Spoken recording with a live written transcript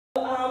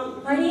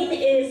My name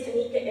is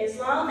Anika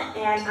Islam,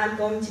 and I'm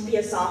going to be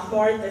a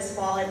sophomore this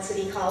fall at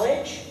City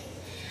College.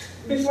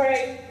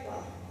 I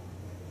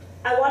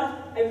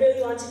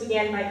really want to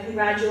begin by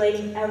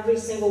congratulating every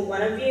single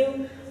one of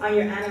you on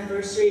your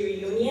anniversary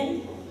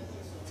reunion.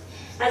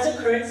 As a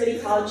current City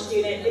College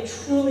student, it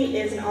truly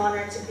is an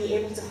honor to be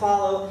able to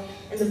follow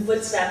in the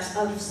footsteps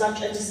of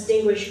such a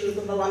distinguished group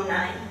of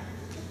alumni.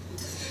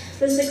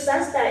 The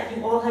success that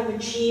you all have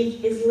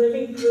achieved is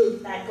living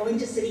proof that going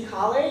to City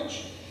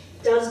College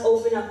does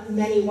open up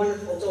many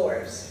wonderful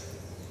doors.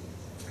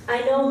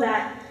 I know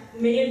that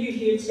many of you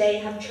here today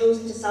have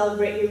chosen to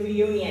celebrate your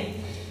reunion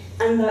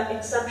and the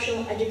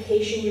exceptional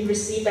education you've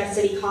received at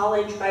City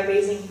College by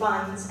raising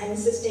funds and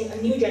assisting a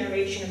new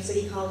generation of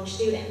City College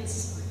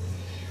students.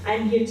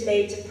 I'm here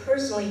today to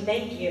personally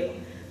thank you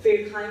for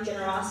your kind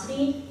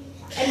generosity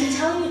and to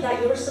tell you that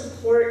your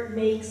support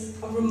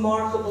makes a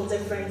remarkable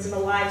difference in the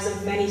lives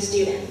of many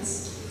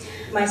students,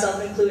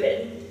 myself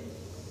included.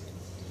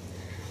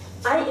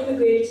 I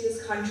immigrated to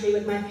this country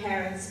with my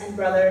parents and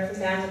brother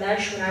from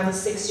Bangladesh when I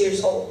was 6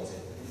 years old.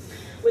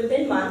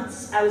 Within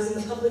months, I was in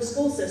the public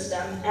school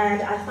system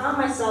and I found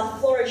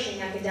myself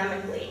flourishing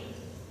academically.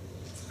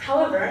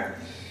 However,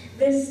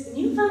 this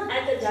newfound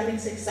academic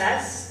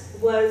success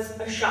was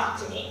a shock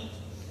to me.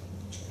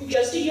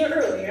 Just a year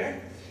earlier,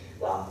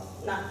 well,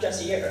 not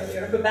just a year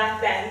earlier, but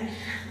back then,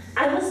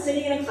 I was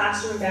sitting in a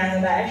classroom in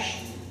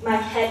Bangladesh, my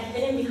head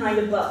hidden behind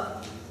a book,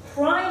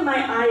 crying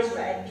my eyes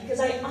red because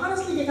I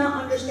honestly did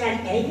not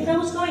understand anything that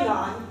was going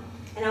on,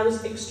 and I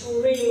was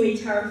extremely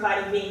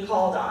terrified of being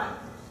called on.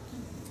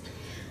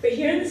 But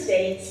here in the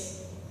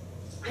States,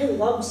 I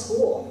loved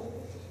school,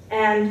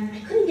 and I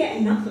couldn't get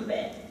enough of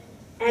it,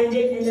 and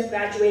did end up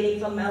graduating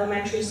from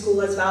elementary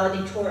school as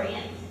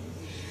valedictorian.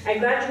 I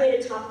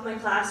graduated top of my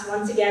class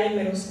once again in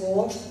middle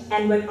school,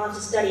 and went on to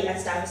study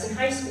at Stuyvesant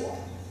High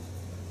School.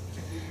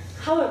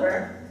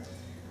 However,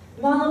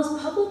 while I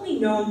was publicly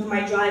known for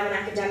my drive and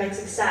academic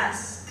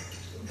success,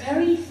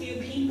 very few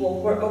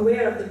people were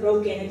aware of the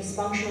broken and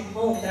dysfunctional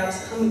home that I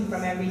was coming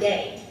from every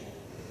day.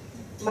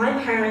 My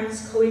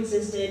parents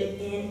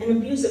coexisted in an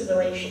abusive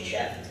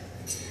relationship.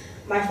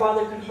 My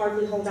father could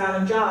hardly hold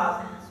down a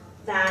job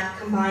that,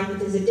 combined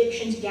with his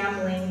addiction to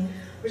gambling,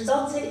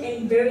 resulted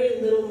in very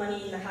little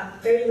money in the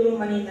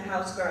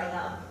house growing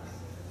up,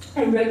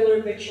 and regular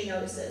eviction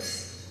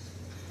notices.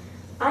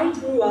 I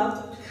grew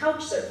up couch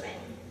surfing.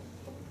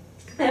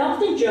 I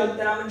often joke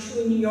that I'm a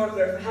true New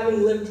Yorker for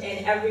having lived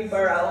in every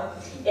borough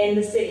in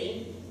the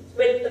city,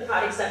 with the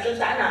proud exception of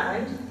Staten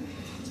Island.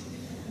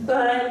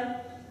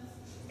 But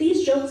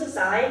these jokes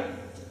aside,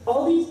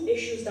 all these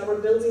issues that were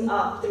building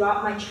up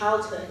throughout my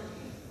childhood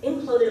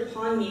imploded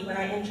upon me when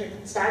I entered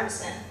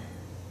Stuyvesant.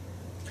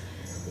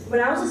 When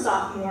I was a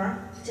sophomore,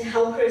 to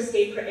help her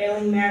escape her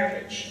ailing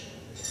marriage,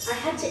 I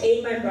had to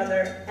aid my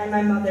brother and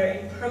my mother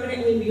in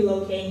permanently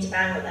relocating to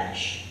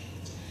Bangladesh.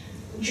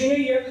 Junior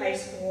year of high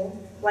school,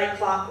 like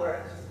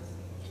clockwork,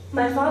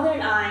 my father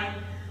and I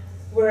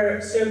were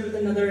served with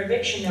another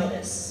eviction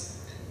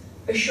notice,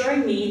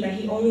 assuring me that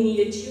he only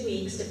needed 2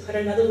 weeks to put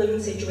another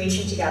living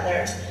situation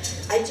together.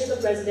 I took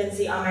up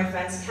residency on my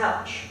friend's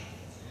couch.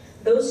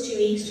 Those 2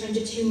 weeks turned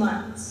to 2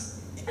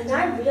 months, and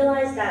I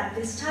realized that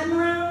this time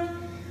around,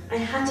 I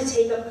had to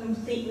take up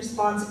complete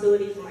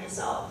responsibility for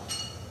myself.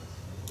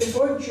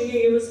 Before junior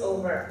year was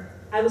over,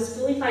 I was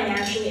fully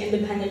financially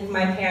independent from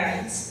my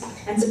parents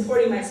and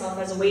supporting myself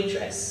as a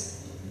waitress.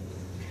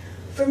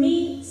 For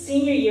me,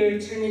 senior year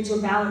turned into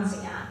a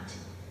balancing act.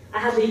 I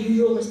had the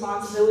usual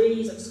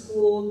responsibilities of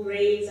school,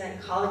 grades,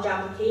 and college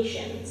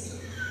applications.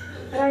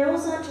 But I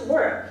also had to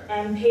work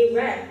and pay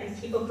rent and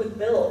keep up with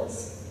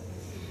bills.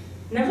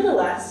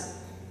 Nevertheless,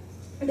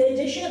 the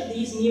addition of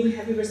these new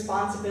heavy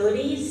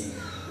responsibilities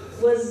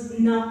was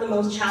not the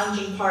most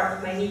challenging part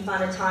of my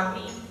newfound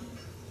autonomy.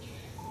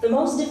 The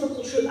most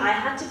difficult truth I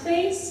had to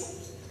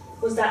face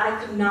was that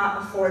I could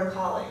not afford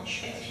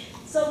college.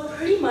 So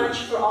pretty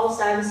much for all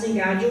Stuyvesant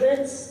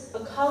graduates, a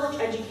college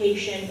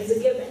education is a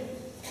given.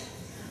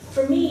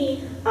 For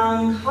me,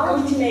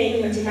 college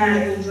may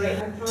demand a dream.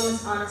 I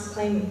promise honest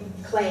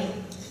claim.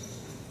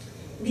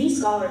 These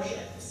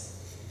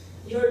scholarships,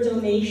 your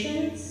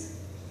donations,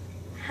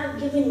 have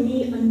given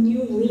me a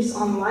new lease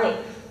on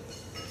life.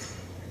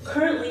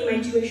 Currently,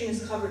 my tuition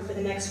is covered for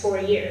the next 4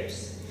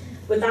 years,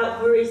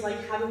 without worries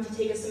like having to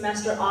take a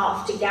semester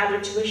off to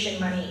gather tuition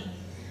money.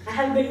 I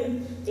have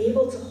been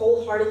able to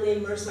wholeheartedly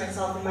immerse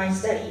myself in my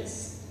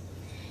studies.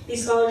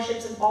 These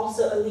scholarships have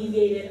also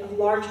alleviated a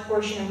large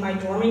portion of my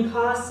dorming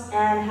costs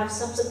and have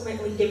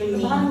subsequently given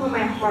me, bottom of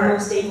my heart, a more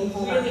stable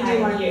home. I really do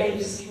want to thank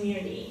this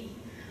community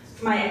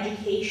for my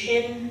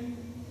education,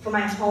 for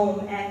my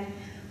home, and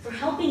for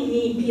helping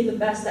me be the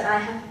best that I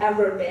have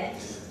ever been.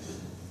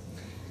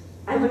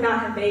 I would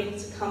not have been able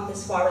to come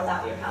this far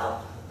without your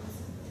help.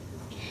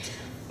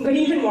 But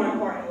even more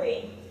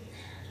importantly,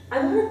 I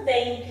want to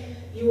thank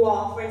you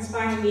all for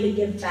inspiring me to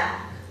give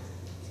back.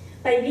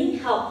 By being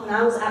helped when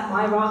I was at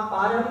my rock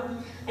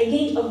bottom, I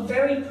gained a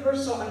very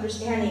personal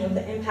understanding of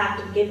the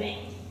impact of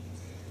giving.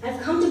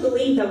 I've come to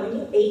believe that when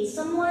you aid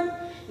someone,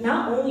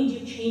 not only do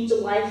you change the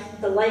life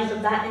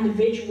of that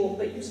individual,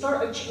 but you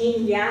start a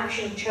chain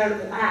reaction of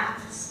charitable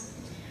acts.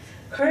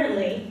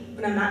 Currently,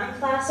 when I'm not in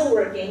class or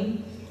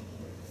working,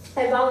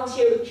 I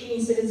volunteer with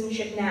Teen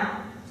Citizenship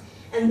Now.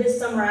 And this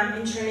summer I'm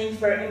interning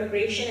for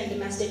immigration and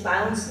domestic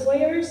violence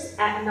lawyers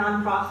at a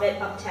nonprofit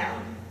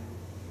uptown.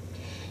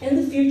 In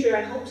the future,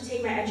 I hope to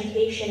take my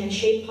education and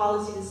shape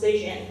policy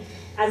decision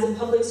as a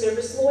public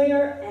service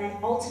lawyer and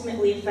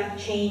ultimately affect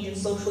change in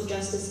social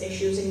justice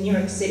issues in New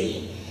York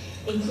City,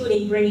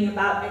 including bringing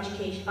about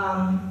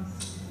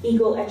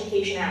equal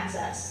education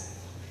access.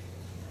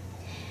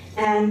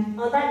 And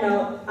on that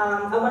note,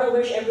 I want to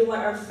wish everyone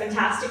a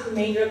fantastic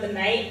remainder of the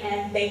night,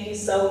 and thank you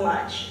so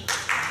much.